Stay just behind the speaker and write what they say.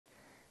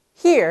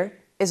Here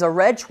is a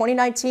red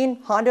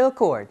 2019 Honda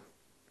Accord.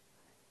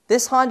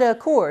 This Honda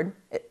Accord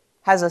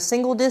has a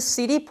single disc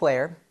CD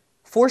player,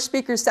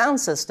 4-speaker sound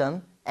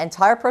system, and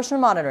tire pressure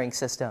monitoring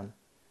system.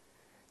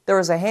 There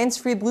is a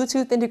hands-free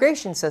Bluetooth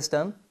integration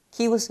system,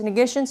 keyless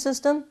ignition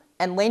system,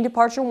 and lane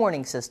departure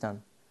warning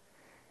system.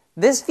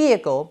 This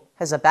vehicle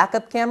has a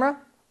backup camera,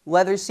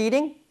 leather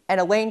seating,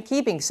 and a lane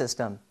keeping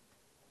system.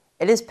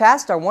 It has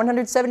passed our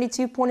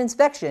 172-point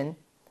inspection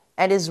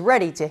and is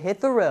ready to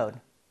hit the road.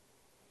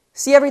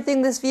 See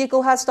everything this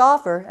vehicle has to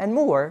offer and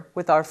more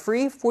with our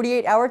free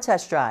 48-hour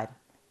test drive,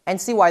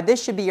 and see why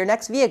this should be your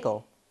next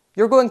vehicle.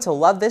 You're going to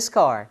love this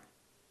car.